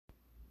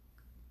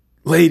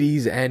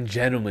Ladies and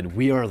gentlemen,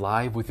 we are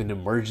live with an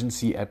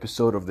emergency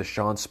episode of the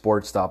Sean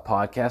Sports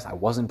Podcast. I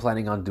wasn't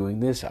planning on doing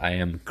this. I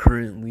am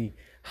currently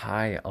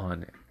high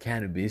on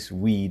cannabis,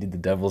 weed, the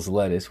devil's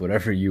lettuce,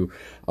 whatever you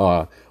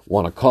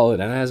want to call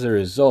it. And as a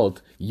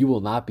result, you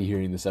will not be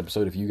hearing this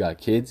episode if you got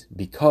kids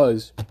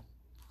because,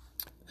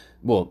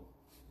 well,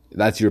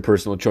 that's your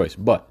personal choice.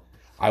 But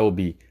I will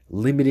be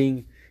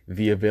limiting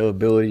the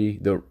availability,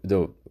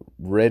 the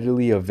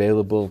readily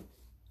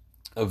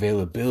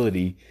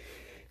availability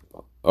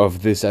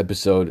of this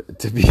episode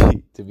to be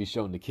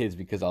shown to kids,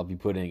 because I'll be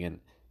putting an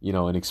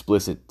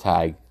explicit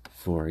tag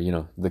for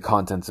the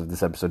contents of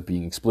this episode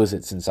being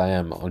explicit, since I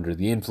am under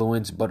the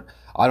influence. But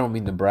I don't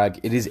mean to brag.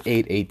 It is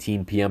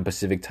 8:18 p.m.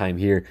 Pacific time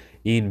here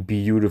in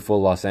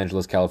beautiful Los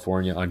Angeles,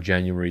 California on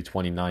January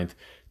 29th,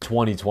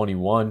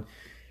 2021.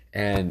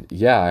 And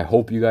yeah, I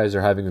hope you guys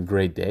are having a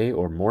great day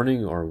or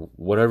morning or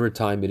whatever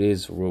time it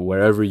is, or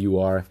wherever you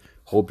are.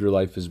 Hope your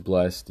life is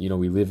blessed.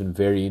 We live in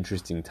very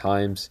interesting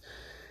times.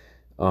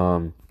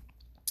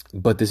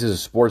 But this is a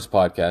sports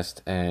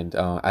podcast, and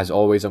as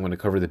always, I'm going to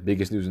cover the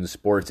biggest news in the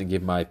sports and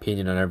give my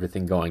opinion on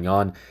everything going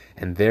on.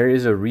 And there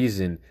is a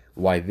reason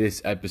why this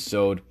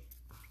episode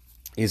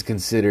is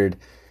considered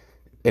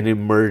an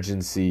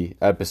emergency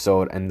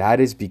episode, and that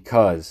is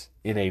because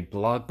in a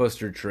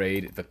blockbuster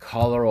trade, the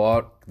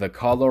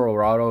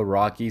Colorado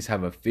Rockies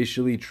have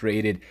officially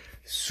traded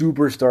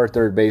superstar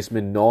third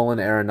baseman Nolan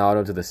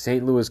Arenado to the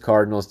St. Louis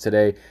Cardinals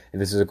today,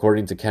 and this is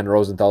according to Ken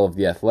Rosenthal of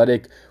The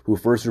Athletic, who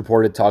first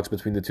reported talks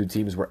between the two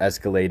teams were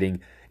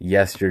escalating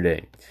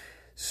yesterday.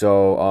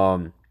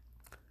 So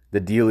the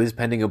deal is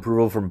pending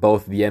approval from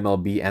both the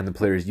MLB and the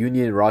Players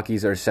Union.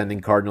 Rockies are sending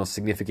Cardinals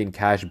significant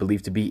cash,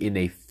 believed to be in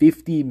a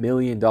 $50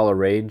 million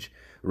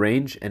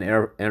range, and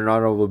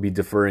Arenado will be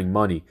deferring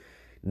money.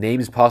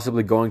 Names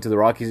possibly going to the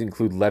Rockies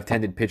include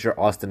left-handed pitcher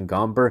Austin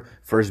Gomber,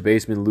 first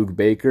baseman Luke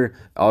Baker,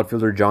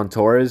 outfielder John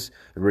Torres.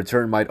 The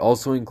return might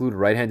also include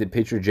right-handed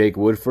pitcher Jake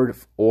Woodford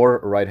or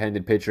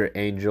right-handed pitcher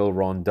Angel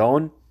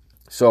Rondon.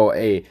 So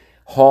a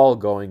haul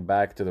going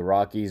back to the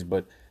Rockies,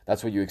 but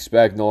that's what you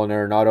expect. Nolan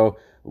Arenado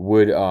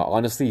would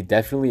honestly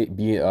definitely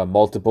be a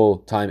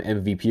multiple-time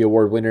MVP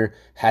award winner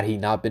had he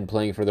not been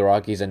playing for the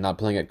Rockies and not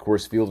playing at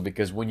Coors Field,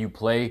 because when you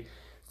play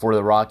for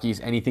the Rockies,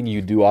 anything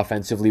you do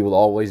offensively will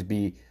always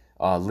be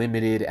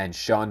limited and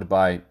shunned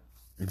by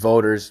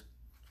voters.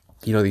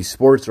 These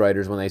sports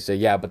writers, when they say,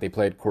 yeah, but they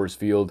play at Coors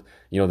Field,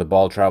 the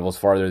ball travels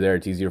farther there,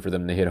 it's easier for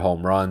them to hit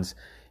home runs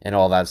and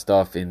all that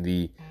stuff in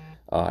the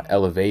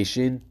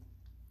elevation.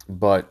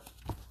 But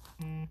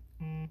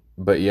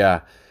yeah,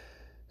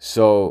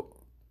 so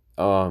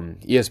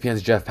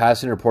ESPN's Jeff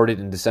Passan reported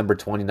in December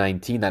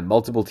 2019 that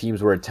multiple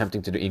teams were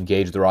attempting to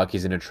engage the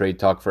Rockies in a trade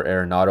talk for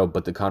Arenado,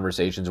 but the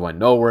conversations went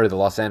nowhere. The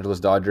Los Angeles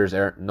Dodgers,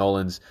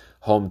 Nolan's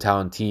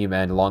hometown team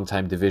and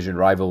longtime division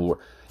rival,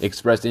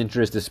 expressed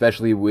interest,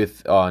 especially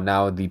with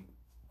now the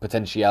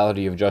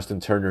potentiality of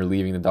Justin Turner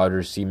leaving the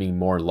Dodgers seeming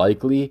more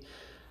likely.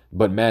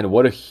 But man,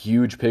 what a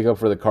huge pickup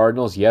for the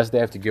Cardinals. Yes, they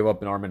have to give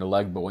up an arm and a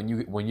leg, but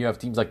when you have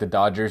teams like the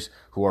Dodgers,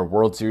 who are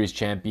World Series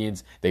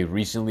champions, they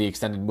recently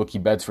extended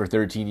Mookie Betts for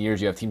 13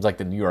 years. You have teams like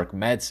the New York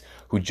Mets,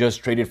 who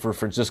just traded for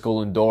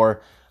Francisco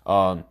Lindor,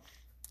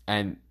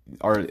 and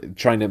are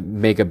trying to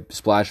make a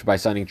splash by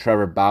signing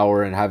Trevor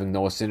Bauer and having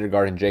Noah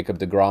Syndergaard and Jacob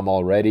deGrom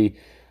already.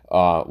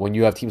 When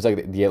you have teams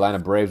like the Atlanta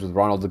Braves with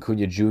Ronald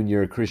Acuna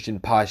Jr., Christian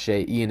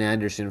Pache, Ian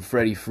Anderson,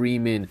 Freddie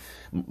Freeman,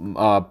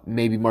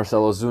 maybe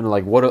Marcell Ozuna,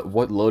 like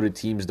what loaded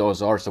teams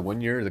those are. So when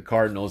you're the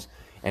Cardinals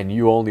and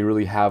you only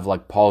really have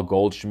like Paul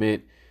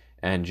Goldschmidt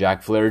and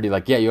Jack Flaherty,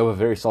 like, yeah, you have a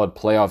very solid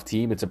playoff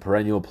team. It's a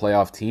perennial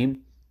playoff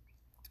team,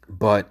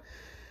 but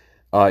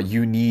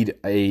you need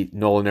a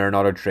Nolan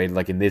Arenado trade,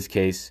 like in this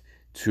case,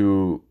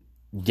 to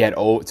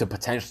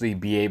potentially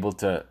be able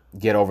to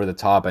get over the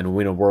top and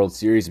win a World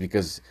Series,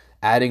 because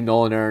adding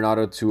Nolan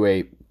Arenado to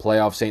a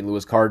playoff St.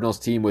 Louis Cardinals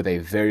team with a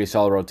very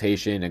solid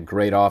rotation and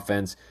great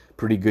offense,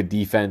 pretty good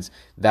defense,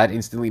 that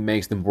instantly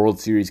makes them World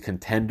Series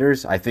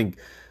contenders. I think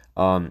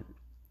that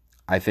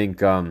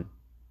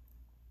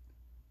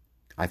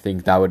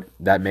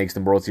makes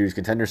them World Series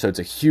contenders. So it's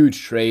a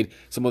huge trade.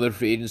 Some other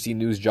free agency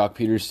news: Jock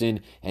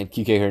Peterson and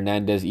Kike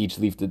Hernandez each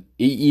leave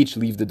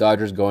the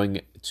Dodgers,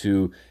 going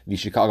to the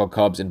Chicago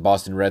Cubs and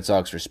Boston Red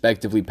Sox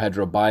respectively.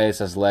 Pedro Baez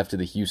has left to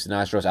the Houston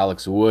Astros.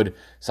 Alex Wood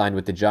signed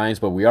with the Giants,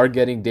 but we are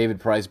getting David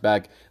Price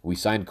back. We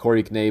signed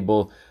Corey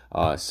Knebel,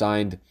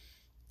 signed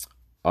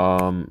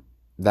that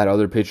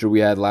other pitcher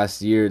we had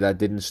last year that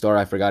didn't start.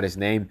 I forgot his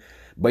name.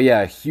 But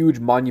yeah, a huge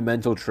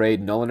monumental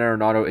trade. Nolan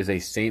Arenado is a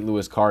St.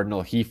 Louis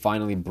Cardinal. He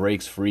finally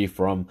breaks free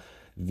from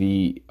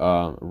the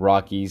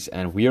Rockies,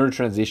 and we are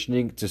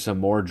transitioning to some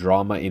more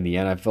drama in the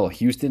NFL.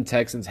 Houston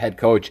Texans head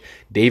coach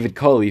David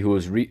Culley, who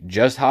was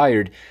just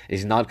hired,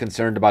 is not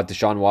concerned about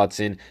Deshaun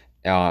Watson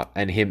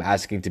and him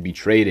asking to be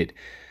traded.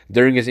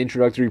 During his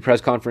introductory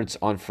press conference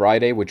on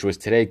Friday, which was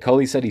today,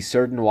 Culley said he's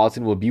certain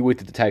Watson will be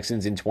with the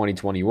Texans in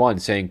 2021,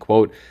 saying,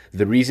 quote,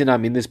 "The reason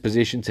I'm in this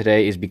position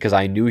today is because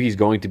I knew he's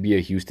going to be a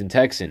Houston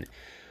Texan."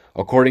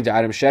 According to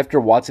Adam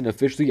Schefter, Watson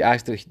officially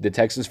asked the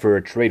Texans for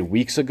a trade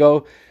weeks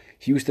ago.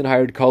 Houston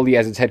hired Culley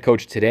as its head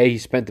coach today. He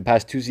spent the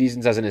past 2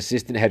 seasons as an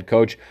assistant head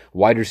coach,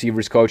 wide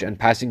receivers coach, and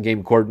passing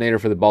game coordinator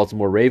for the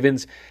Baltimore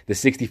Ravens. The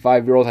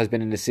 65-year-old has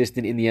been an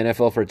assistant in the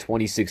NFL for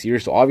 26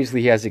 years, so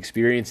obviously he has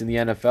experience in the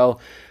NFL.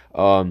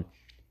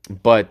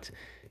 But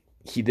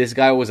this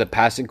guy was a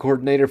passing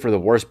coordinator for the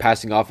worst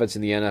passing offense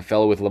in the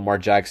NFL with Lamar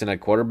Jackson at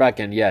quarterback.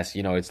 And yes,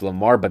 it's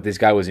Lamar, but this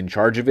guy was in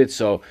charge of it.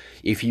 So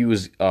if he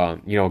was,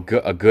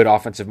 a good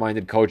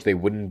offensive-minded coach, they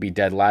wouldn't be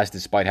dead last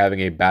despite having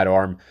a bad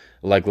arm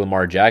like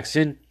Lamar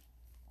Jackson.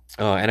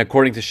 And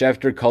according to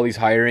Schefter, Culley's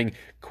hiring,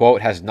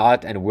 quote, has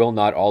not and will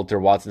not alter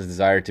Watson's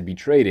desire to be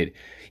traded.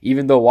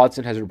 Even though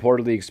Watson has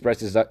reportedly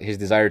expressed his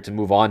desire to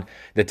move on,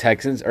 the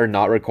Texans are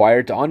not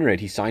required to honor it.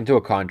 He signed to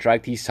a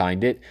contract. He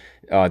signed it.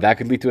 That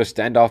could lead to a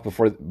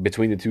standoff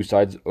between the two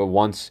sides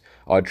once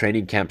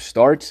training camp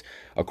starts.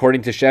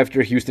 According to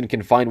Schefter, Houston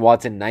can fine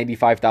Watson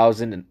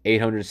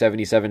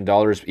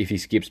 $95,877 if he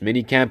skips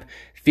minicamp,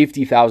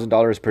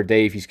 $50,000 per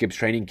day if he skips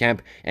training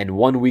camp, and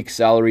 1 week's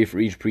salary for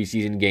each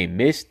preseason game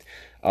missed.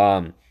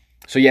 So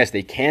yes,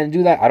 they can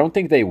do that. I don't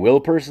think they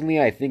will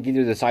personally. I think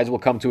either the sides will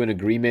come to an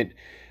agreement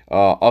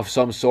of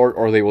some sort,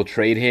 or they will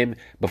trade him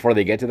before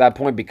they get to that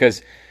point,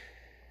 because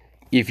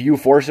if you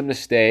force him to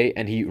stay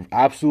and he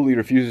absolutely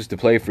refuses to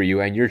play for you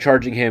and you're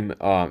charging him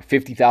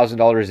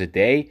 $50,000 a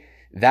day,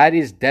 that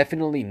is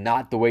definitely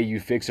not the way you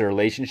fix a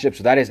relationship.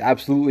 So that is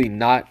absolutely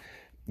not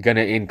going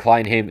to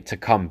incline him to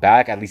come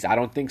back. At least I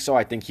don't think so.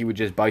 I think he would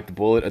just bite the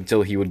bullet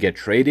until he would get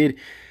traded.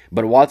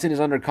 But Watson is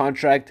under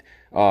contract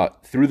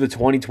through the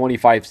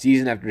 2025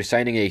 season after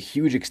signing a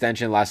huge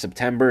extension last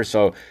September.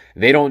 So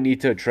they don't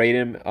need to trade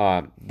him.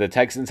 The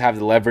Texans have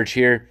the leverage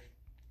here,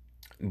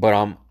 but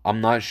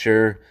I'm not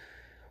sure.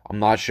 I'm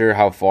not sure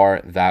how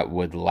far that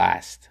would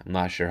last.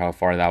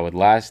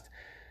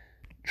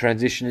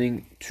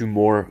 Transitioning to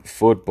more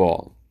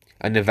football.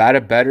 A Nevada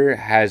bettor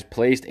has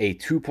placed a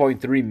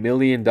 $2.3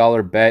 million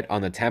bet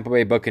on the Tampa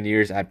Bay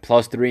Buccaneers at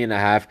plus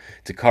 3.5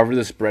 to cover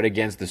the spread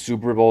against the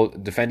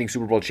defending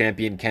Super Bowl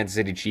champion Kansas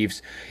City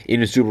Chiefs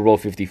in the Super Bowl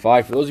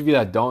 55. For those of you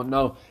that don't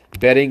know,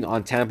 betting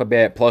on Tampa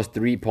Bay at plus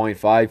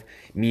 3.5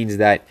 means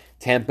that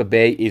Tampa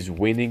Bay is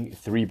winning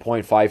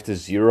 3.5 to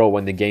 0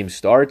 when the game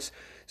starts.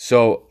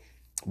 So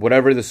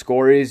whatever the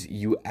score is,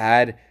 you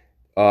add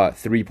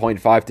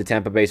 3.5 to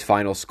Tampa Bay's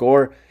final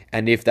score.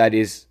 And if that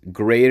is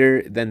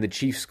greater than the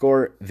Chiefs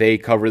score, they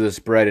cover the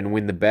spread and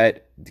win the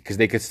bet, because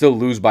they could still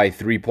lose by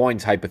 3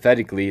 points,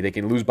 hypothetically. They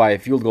can lose by a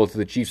field goal to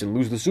the Chiefs and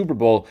lose the Super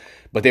Bowl,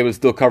 but they would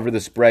still cover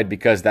the spread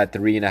because that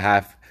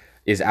 3.5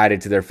 is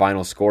added to their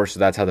final score. So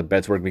that's how the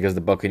bets work, because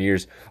the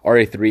Buccaneers are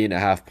a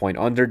 3.5 point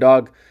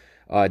underdog.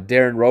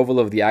 Darren Rovell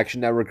of the Action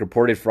Network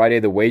reported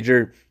Friday the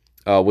wager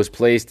was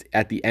placed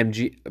at the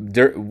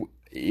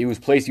it was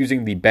placed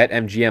using the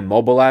BetMGM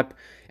mobile app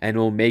and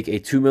will make a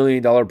 $2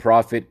 million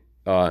profit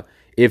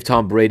if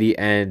Tom Brady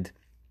and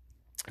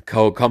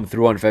co come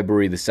through on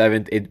February the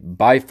 7th. It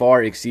by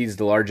far exceeds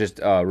the largest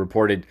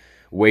reported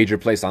wager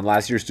placed on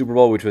last year's Super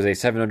Bowl, which was a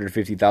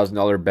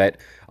 $750,000 bet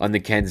on the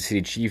Kansas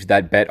City Chiefs.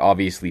 That bet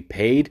obviously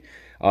paid.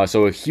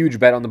 So a huge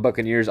bet on the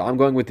Buccaneers. I'm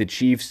going with the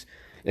Chiefs.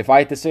 If I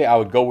had to say, I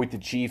would go with the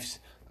Chiefs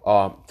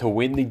to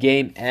win the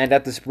game and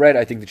at the spread.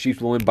 I think the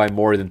Chiefs will win by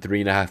more than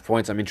 3.5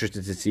 points. I'm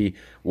interested to see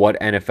what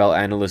NFL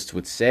analysts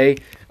would say.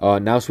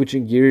 Now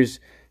switching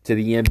gears to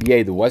the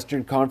NBA. The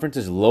Western Conference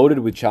is loaded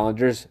with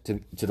challengers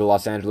to the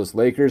Los Angeles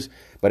Lakers,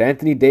 but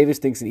Anthony Davis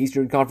thinks an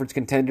Eastern Conference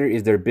contender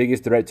is their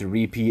biggest threat to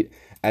repeat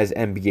as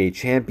NBA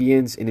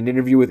champions. In an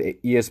interview with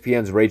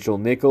ESPN's Rachel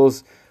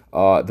Nichols,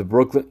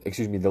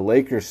 the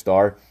Lakers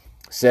star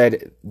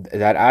said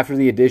that after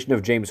the addition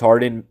of James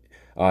Harden,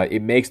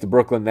 it makes the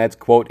Brooklyn Nets,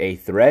 quote, a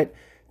threat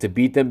to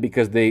beat them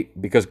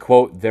because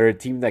quote, they're a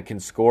team that can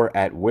score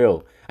at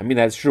will. I mean,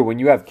 that's true. When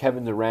you have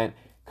Kevin Durant,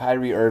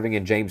 Kyrie Irving,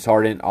 and James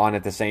Harden on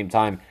at the same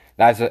time,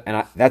 that's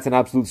an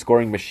absolute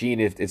scoring machine.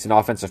 It's an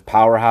offensive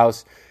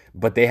powerhouse,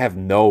 but they have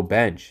no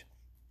bench.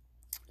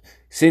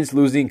 Since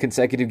losing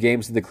consecutive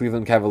games to the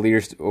Cleveland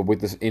Cavaliers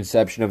with the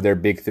inception of their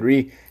Big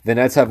Three, the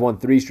Nets have won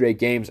 3 straight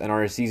games and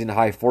are a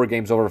season-high 4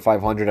 games over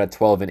 500 at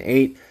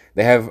 12-8.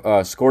 They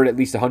have scored at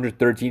least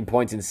 113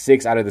 points in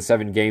 6 out of the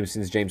 7 games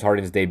since James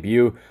Harden's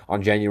debut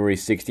on January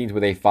 16th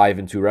with a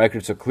 5-2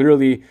 record. So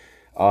clearly,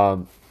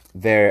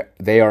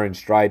 they are in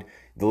stride.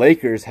 The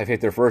Lakers have hit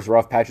their first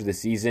rough patch of the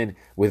season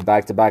with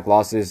back-to-back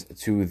losses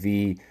to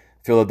the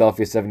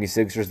Philadelphia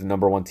 76ers, the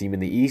number 1 team in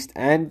the East,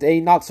 and a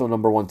not so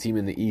number 1 team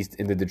in the East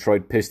in the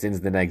Detroit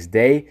Pistons the next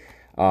day.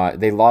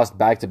 They lost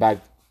back-to-back.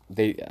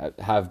 They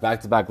have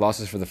back-to-back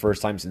losses for the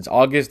first time since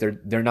August.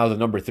 They're now the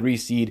number 3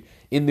 seed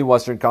in the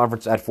Western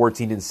Conference at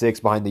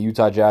 14-6, behind the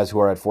Utah Jazz, who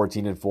are at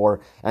 14-4,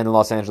 and the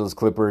Los Angeles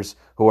Clippers,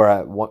 who are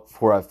at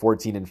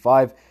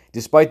 14-5.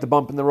 Despite the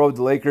bump in the road,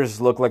 the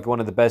Lakers look like one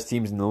of the best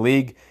teams in the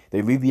league.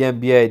 They lead the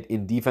NBA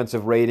in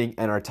defensive rating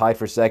and are tied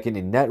for second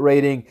in net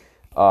rating.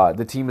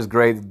 The team is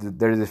great.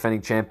 They're the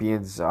defending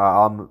champions.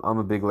 I'm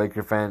a big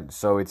Laker fan,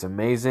 so it's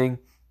amazing.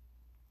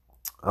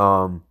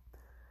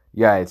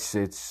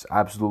 It's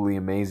absolutely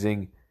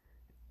amazing.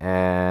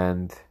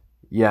 And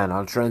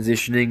now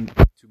transitioning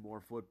to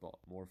more football.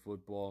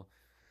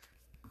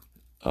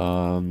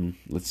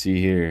 Let's see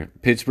here.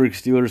 Pittsburgh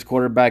Steelers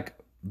quarterback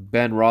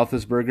Ben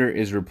Roethlisberger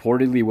is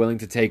reportedly willing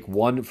to take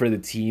one for the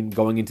team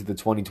going into the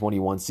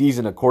 2021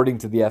 season. According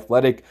to The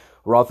Athletic,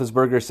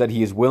 Roethlisberger said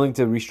he is willing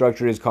to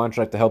restructure his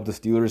contract to help the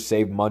Steelers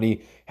save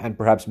money and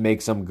perhaps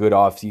make some good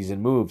offseason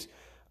moves.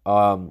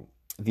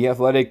 The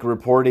Athletic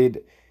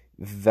reported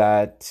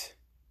that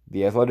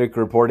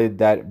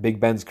Big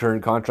Ben's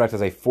current contract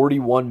has a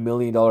 $41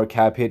 million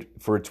cap hit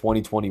for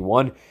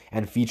 2021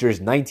 and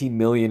features $19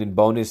 million in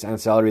bonus and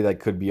salary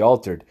that could be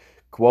altered.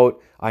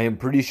 Quote, I am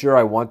pretty sure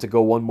I want to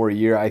go one more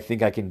year. I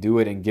think I can do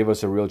it and give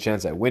us a real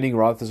chance at winning,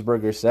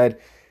 Roethlisberger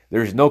said.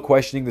 There's no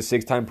questioning the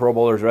six-time Pro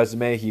Bowler's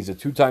resume. He's a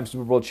two-time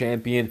Super Bowl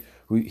champion.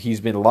 He's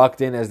been locked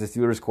in as the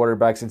Steelers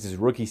quarterback since his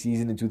rookie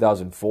season in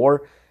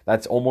 2004.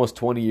 That's almost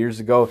 20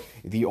 years ago.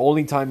 The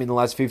only time in the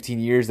last 15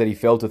 years that he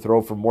failed to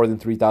throw for more than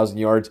 3,000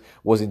 yards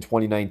was in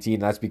 2019.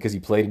 That's because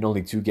he played in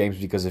only 2 games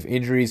because of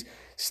injuries.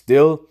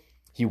 Still,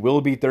 he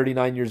will be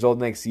 39 years old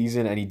next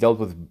season, and he dealt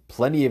with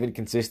plenty of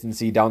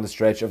inconsistency down the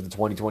stretch of the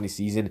 2020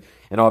 season,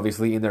 and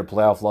obviously in their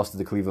playoff loss to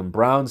the Cleveland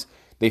Browns.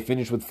 They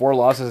finished with 4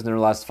 losses in their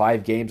last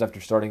 5 games after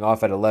starting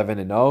off at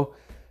 11-0,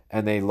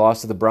 and they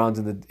lost to the Browns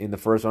in the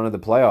first round of the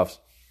playoffs.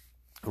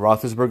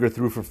 Roethlisberger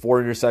threw for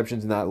 4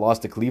 interceptions in that loss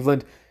to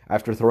Cleveland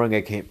after throwing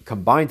a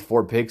combined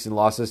 4 picks in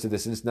losses to the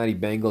Cincinnati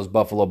Bengals,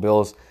 Buffalo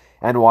Bills,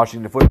 and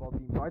Washington football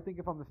team. So I think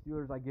if I'm the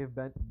Steelers, I give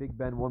Big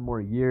Ben one more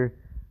year.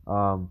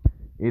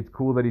 It's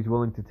cool that he's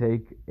willing to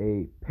take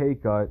a pay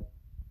cut.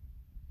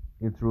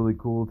 It's really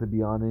cool, to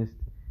be honest.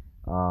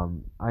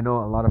 I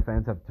know a lot of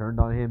fans have turned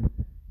on him,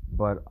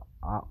 but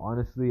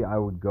honestly, I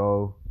would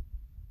go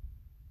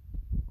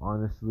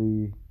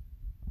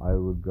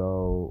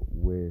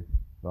with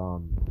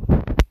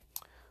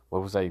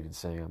what was I even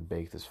saying? I'm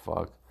baked as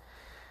fuck.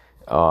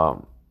 I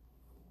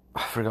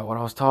forgot what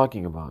I was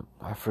talking about.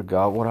 I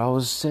forgot what I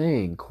was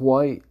saying.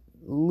 Quite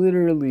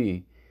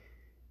literally.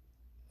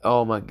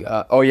 Oh my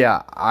god. Oh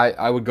yeah,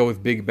 I would go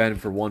with Big Ben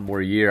for one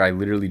more year. I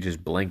literally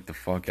just blanked the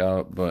fuck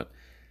out. But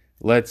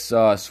let's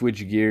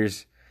switch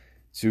gears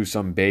to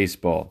some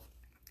baseball.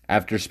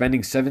 After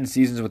spending 7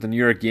 seasons with the New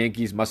York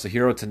Yankees,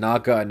 Masahiro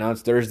Tanaka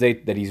announced Thursday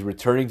that he's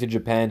returning to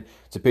Japan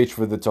to pitch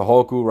for the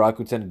Tohoku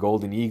Rakuten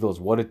Golden Eagles.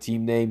 What a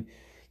team name.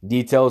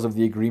 Details of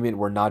the agreement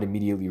were not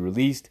immediately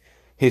released.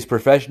 His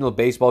professional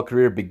baseball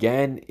career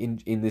began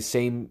in the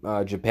same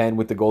Japan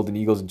with the Golden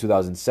Eagles in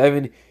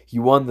 2007. He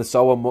won the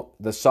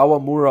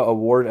Sawamura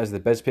Award as the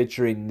best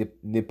pitcher in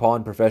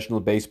Nippon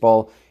professional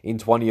baseball in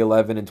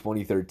 2011 and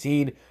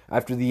 2013.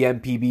 After the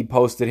MPB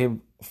posted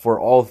him for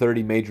all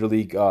 30 Major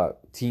League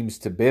Baseball teams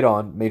to bid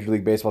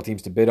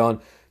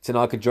on,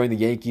 Tanaka joined the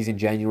Yankees in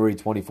January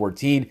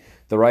 2014.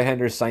 The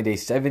right-hander signed a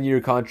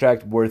 7-year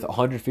contract worth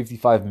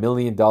 $155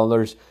 million,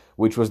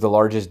 which was the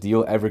largest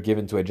deal ever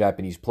given to a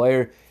Japanese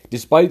player.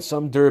 Despite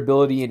some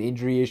durability and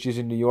injury issues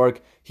in New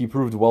York, he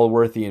proved well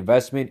worth the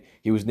investment.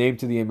 He was named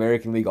to the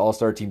American League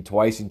All-Star team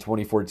twice in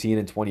 2014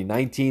 and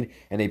 2019,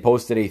 and they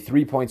posted a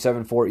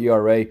 3.74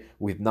 ERA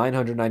with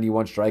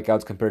 991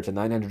 strikeouts compared to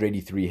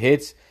 983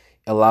 hits,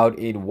 allowed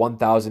in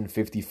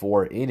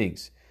 1,054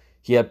 innings.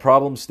 He had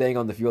problems staying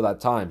on the field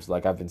at times,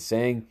 like I've been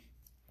saying.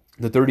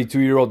 The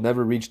 32-year-old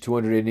never reached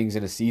 200 innings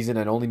in a season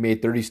and only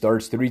made 30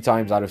 starts 3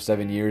 times out of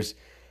 7 years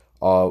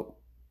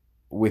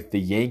with the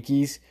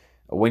Yankees.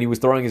 When he was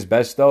throwing his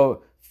best,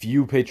 though,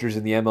 few pitchers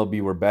in the MLB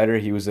were better.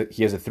 He has a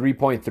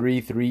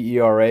 3.33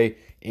 ERA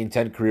in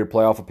 10 career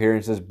playoff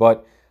appearances,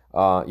 but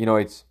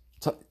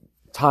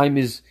time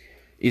is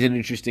an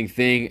interesting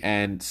thing,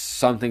 and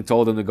something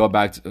told him to go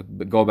back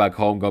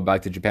home, go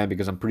back to Japan,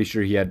 because I'm pretty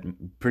sure he had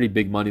pretty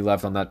big money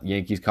left on that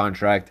Yankees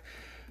contract.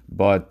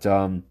 But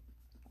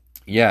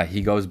yeah,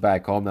 he goes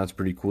back home. That's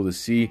pretty cool to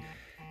see.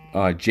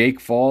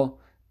 Jake Paul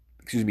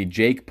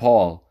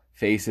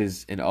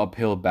faces an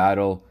uphill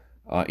battle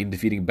in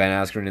defeating Ben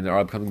Askren in their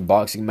upcoming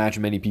boxing match.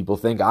 Many people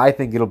think. I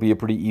think it'll be a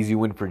pretty easy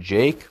win for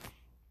Jake.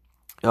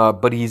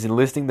 But he's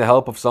enlisting the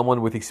help of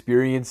someone with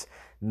experience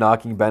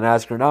knocking Ben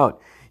Askren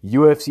out.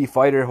 UFC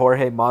fighter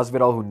Jorge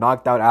Masvidal, who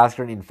knocked out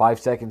Askren in 5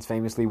 seconds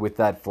famously with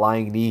that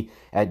flying knee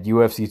at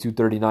UFC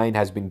 239,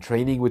 has been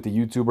training with the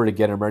YouTuber to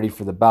get him ready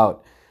for the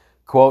bout.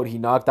 Quote, he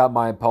knocked out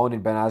my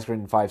opponent Ben Askren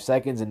in 5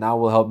 seconds and now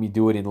will help me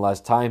do it in less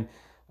time.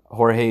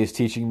 Jorge is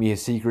teaching me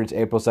his secrets.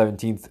 April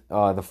 17th,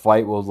 the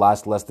fight will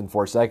last less than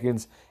 4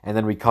 seconds. And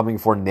then we're coming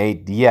for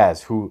Nate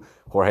Diaz, who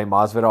Jorge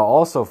Masvidal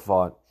also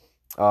fought.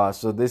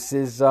 So this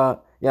is,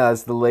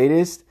 that's the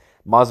latest.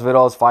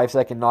 Masvidal's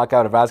 5-second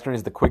knockout of Askren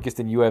is the quickest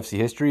in UFC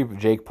history.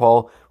 Jake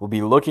Paul will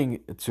be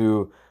looking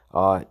to,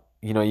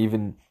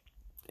 even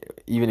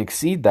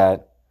exceed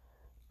that.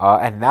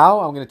 And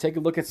now I'm going to take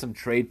a look at some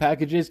trade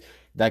packages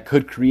that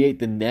could create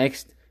the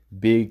next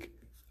big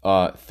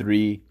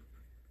 3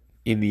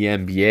 in the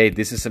NBA.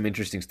 This is some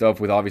interesting stuff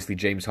with obviously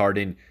James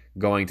Harden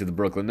going to the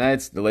Brooklyn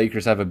Nets. The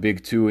Lakers have a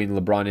big 2 in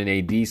LeBron and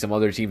AD. Some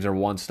other teams are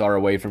 1 star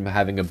away from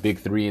having a big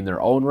 3 in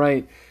their own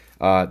right.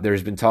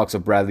 There's been talks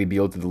of Bradley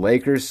Beal to the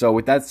Lakers. So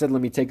with that said,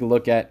 let me take a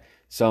look at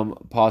some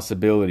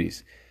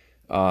possibilities.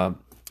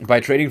 By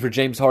trading for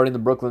James Harden, the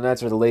Brooklyn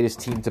Nets are the latest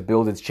team to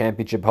build its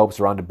championship hopes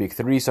around a big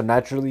three. So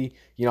naturally,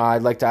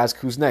 I'd like to ask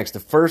who's next.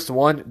 The first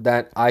one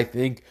that I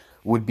think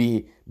would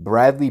be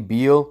Bradley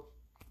Beal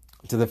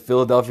to the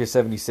Philadelphia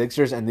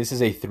 76ers, and this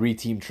is a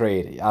three-team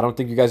trade. I don't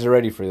think you guys are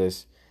ready for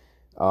this.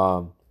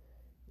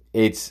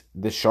 It's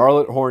the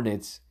Charlotte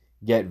Hornets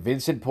get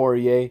Vincent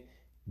Poirier,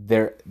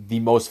 they're the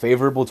most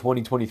favorable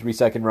 2023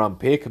 second-round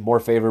pick,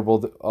 more favorable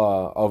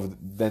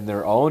than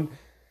their own.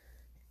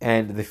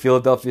 And the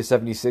Philadelphia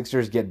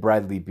 76ers get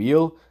Bradley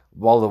Beal,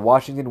 while the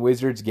Washington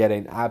Wizards get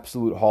an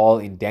absolute haul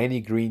in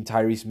Danny Green,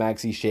 Tyrese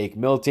Maxey, Shake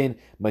Milton,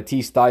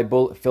 Matisse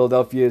Thybulle,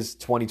 Philadelphia's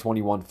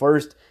 2021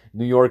 first,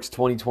 New York's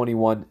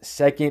 2021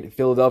 second,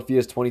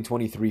 Philadelphia's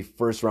 2023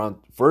 first,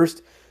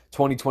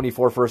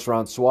 2024 first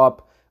round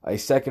swap, a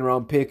second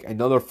round pick,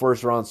 another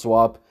first round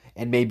swap,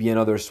 and maybe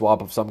another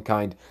swap of some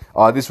kind.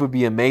 This would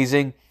be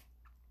amazing,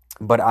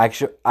 but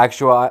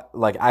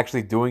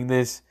actually doing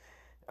this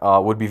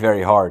would be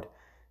very hard.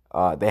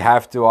 They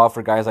have to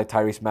offer guys like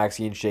Tyrese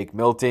Maxey and Shake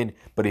Milton,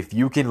 but if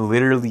you can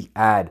literally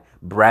add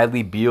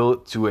Bradley Beal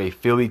to a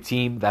Philly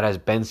team that has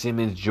Ben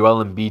Simmons,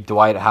 Joel Embiid,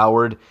 Dwight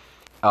Howard,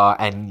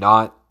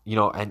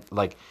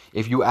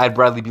 if you add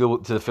Bradley Beal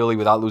to the Philly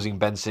without losing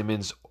Ben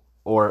Simmons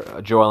or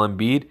Joel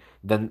Embiid,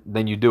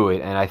 then you do it.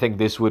 And I think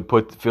this would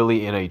put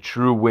Philly in a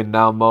true win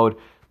now mode.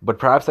 But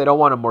perhaps they don't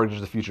want to mortgage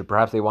the future.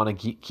 Perhaps they want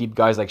to keep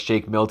guys like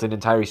Shake Milton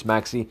and Tyrese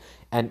Maxey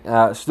and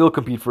still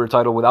compete for a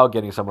title without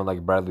getting someone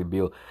like Bradley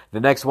Beal. The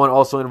next one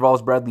also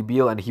involves Bradley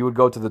Beal, and he would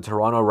go to the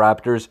Toronto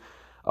Raptors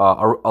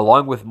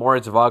along with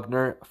Moritz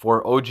Wagner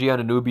for OG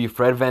Anunoby,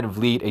 Fred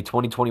VanVleet, a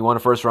 2021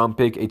 first-round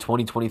pick, a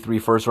 2023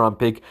 first-round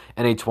pick,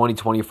 and a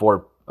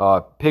 2024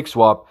 pick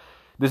swap.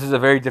 This is a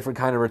very different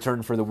kind of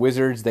return for the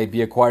Wizards. They'd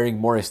be acquiring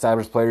more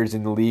established players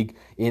in the league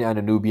in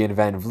Anunoby and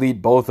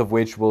VanVleet, both of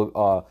which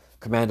will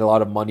command a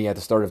lot of money at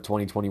the start of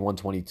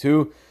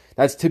 2021-22.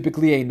 That's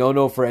typically a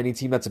no-no for any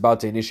team that's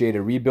about to initiate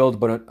a rebuild,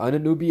 but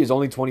Anunoby is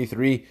only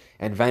 23,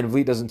 and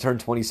VanVleet doesn't turn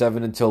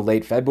 27 until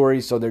late February,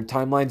 so their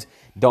timelines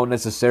don't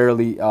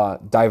necessarily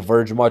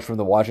diverge much from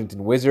the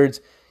Washington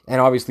Wizards.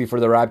 And obviously for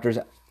the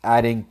Raptors,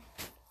 adding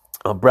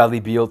Bradley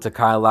Beal to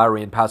Kyle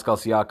Lowry and Pascal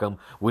Siakam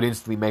would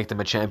instantly make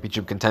them a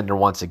championship contender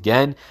once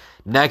again.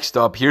 Next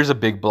up, here's a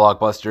big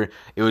blockbuster.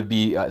 It would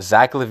be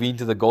Zach LaVine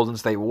to the Golden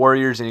State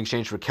Warriors in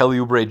exchange for Kelly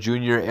Oubre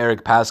Jr.,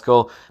 Eric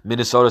Paschall,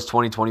 Minnesota's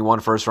 2021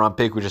 first-round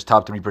pick, which is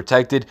top 3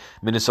 protected,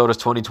 Minnesota's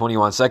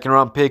 2021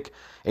 second-round pick,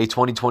 a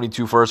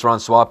 2022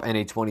 first-round swap, and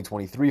a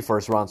 2023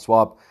 first-round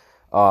swap.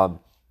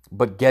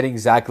 But getting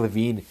Zach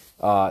LaVine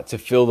to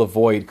fill the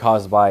void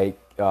caused by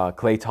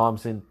Klay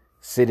Thompson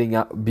sitting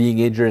out, being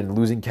injured, and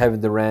losing Kevin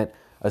Durant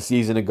a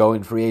season ago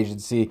in free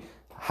agency,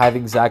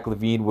 having Zach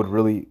LaVine would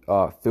really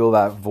fill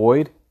that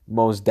void,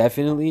 most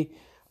definitely.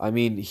 I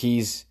mean,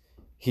 he's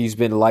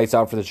been lights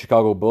out for the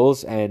Chicago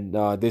Bulls, and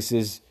this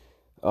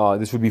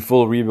would be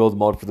full rebuild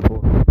mode for the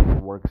Bulls.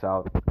 It works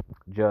out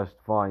just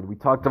fine. We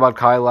talked about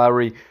Kyle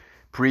Lowry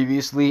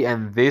previously,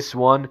 and this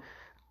one,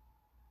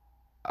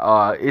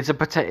 it's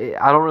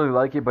a I don't really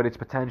like it, but it's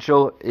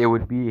potential. It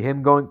would be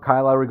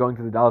Kyle Lowry going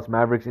to the Dallas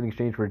Mavericks in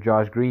exchange for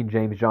Josh Green,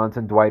 James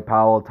Johnson, Dwight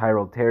Powell,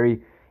 Tyrell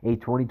Terry, a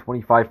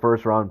 2025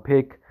 first-round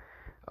pick.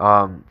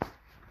 I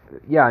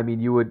mean,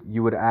 you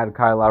would add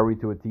Kyle Lowry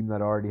to a team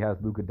that already has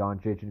Luka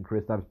Doncic and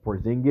Kristaps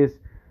Porzingis.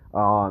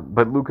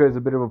 But Luka is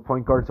a bit of a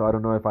point guard, so I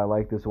don't know if I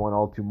like this one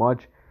all too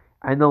much.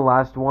 And the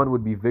last one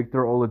would be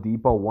Victor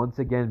Oladipo once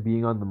again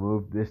being on the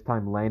move, this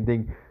time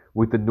landing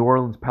with the New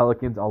Orleans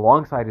Pelicans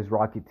alongside his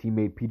Rocket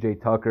teammate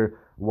PJ Tucker,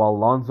 while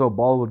Lonzo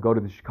Ball would go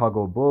to the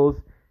Chicago Bulls,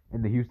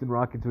 and the Houston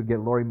Rockets would get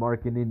Lauri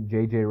Markkanen,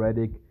 JJ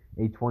Redick,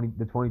 the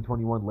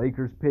 2021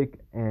 Lakers pick,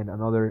 and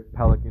another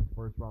Pelicans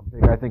first-round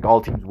pick. I think all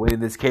teams win in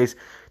this case.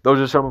 Those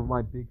are some of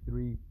my big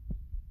three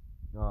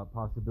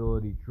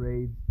possibility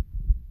trades.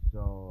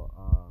 So,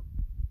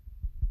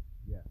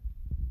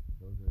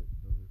 those are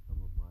some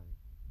of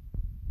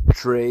my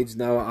trades.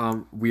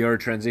 Now, we are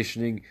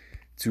transitioning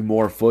to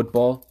more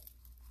football.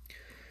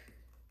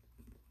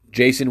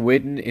 Jason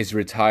Witten is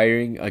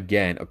retiring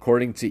again.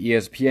 According to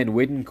ESPN,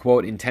 Witten,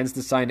 quote, intends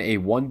to sign a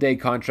one-day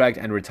contract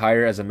and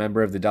retire as a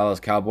member of the Dallas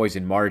Cowboys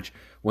in March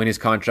when his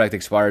contract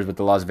expires with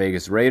the Las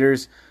Vegas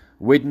Raiders.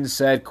 Witten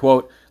said,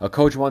 quote, a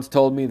coach once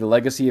told me the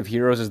legacy of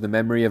heroes is the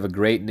memory of a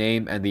great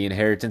name and the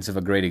inheritance of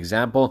a great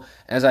example.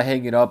 As I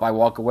hang it up, I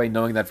walk away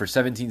knowing that for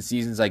 17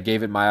 seasons I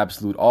gave it my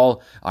absolute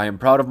all. I am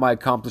proud of my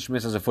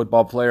accomplishments as a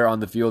football player on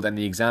the field and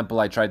the example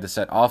I tried to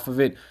set off of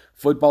it.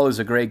 Football is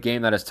a great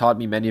game that has taught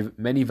me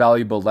many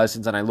valuable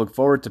lessons, and I look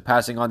forward to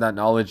passing on that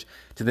knowledge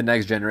to the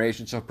next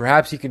generation. So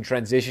perhaps he can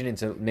transition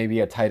into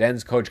maybe a tight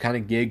ends coach kind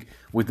of gig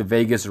with the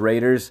Vegas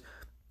Raiders.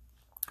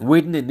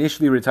 Witten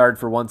initially retired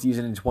for one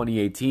season in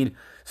 2018,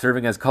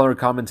 serving as color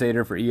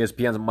commentator for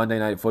ESPN's Monday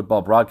Night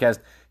Football broadcast.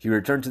 He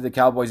returned to the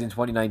Cowboys in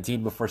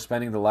 2019 before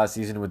spending the last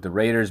season with the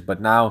Raiders, but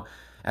now,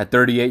 at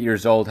 38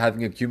 years old,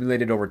 having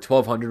accumulated over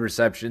 1,200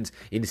 receptions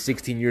in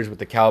 16 years with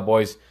the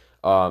Cowboys,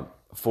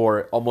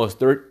 for almost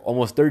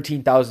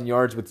 13,000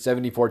 yards with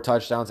 74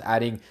 touchdowns,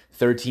 adding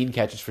 13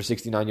 catches for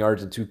 69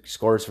 yards and 2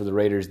 scores for the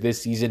Raiders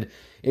this season.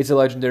 It's a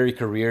legendary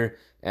career,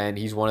 and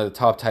he's one of the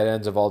top tight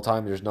ends of all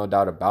time. There's no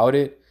doubt about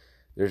it.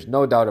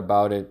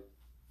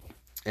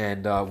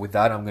 And with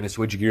that, I'm going to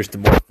switch gears to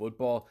more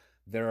football.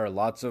 There are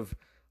lots of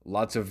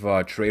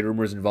trade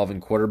rumors involving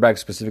quarterbacks,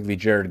 specifically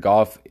Jared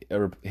Goff.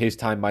 His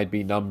time might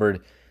be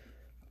numbered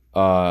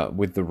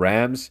with the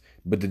Rams,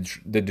 but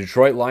the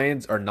Detroit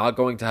Lions are not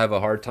going to have a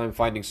hard time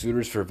finding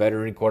suitors for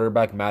veteran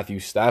quarterback Matthew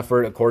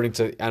Stafford, according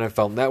to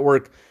NFL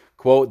Network.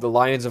 Quote, the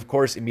Lions, of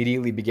course,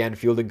 immediately began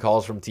fielding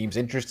calls from teams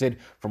interested.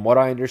 From what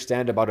I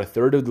understand, about a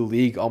third of the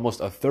league,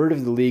 almost a third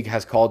of the league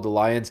has called the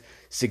Lions.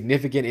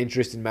 Significant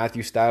interest in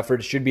Matthew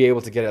Stafford. Should be able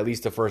to get at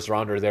least a first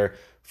rounder there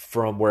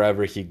from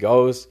wherever he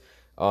goes.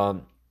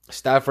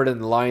 Stafford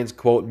and the Lions,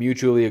 quote,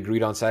 mutually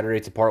agreed on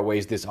Saturday to part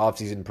ways this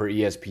offseason per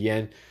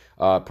ESPN.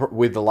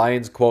 With the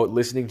Lions, quote,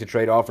 listening to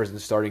trade offers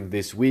and starting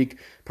this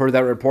week. Per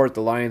that report,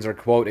 the Lions are,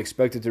 quote,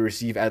 expected to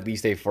receive at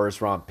least a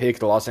first-round pick.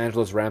 The Los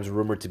Angeles Rams are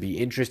rumored to be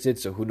interested,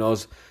 so who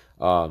knows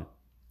where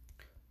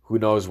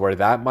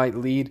that might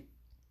lead.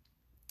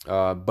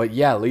 But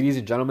yeah, ladies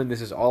and gentlemen, this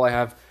is all I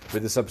have for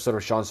this episode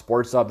of Sean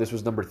Sports Up. This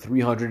was number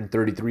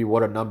 333.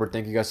 What a number.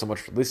 Thank you guys so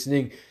much for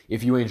listening.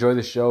 If you enjoy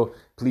the show,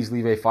 please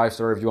leave a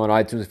 5-star review on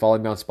iTunes. Follow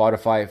me on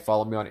Spotify.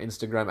 Follow me on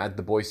Instagram at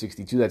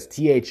TheBoy62. That's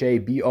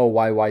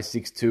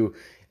THABOYY62.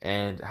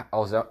 And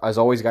as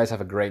always, guys, have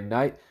a great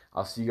night.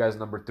 I'll see you guys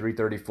number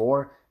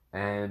 334.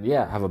 And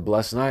yeah, have a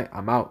blessed night.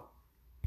 I'm out.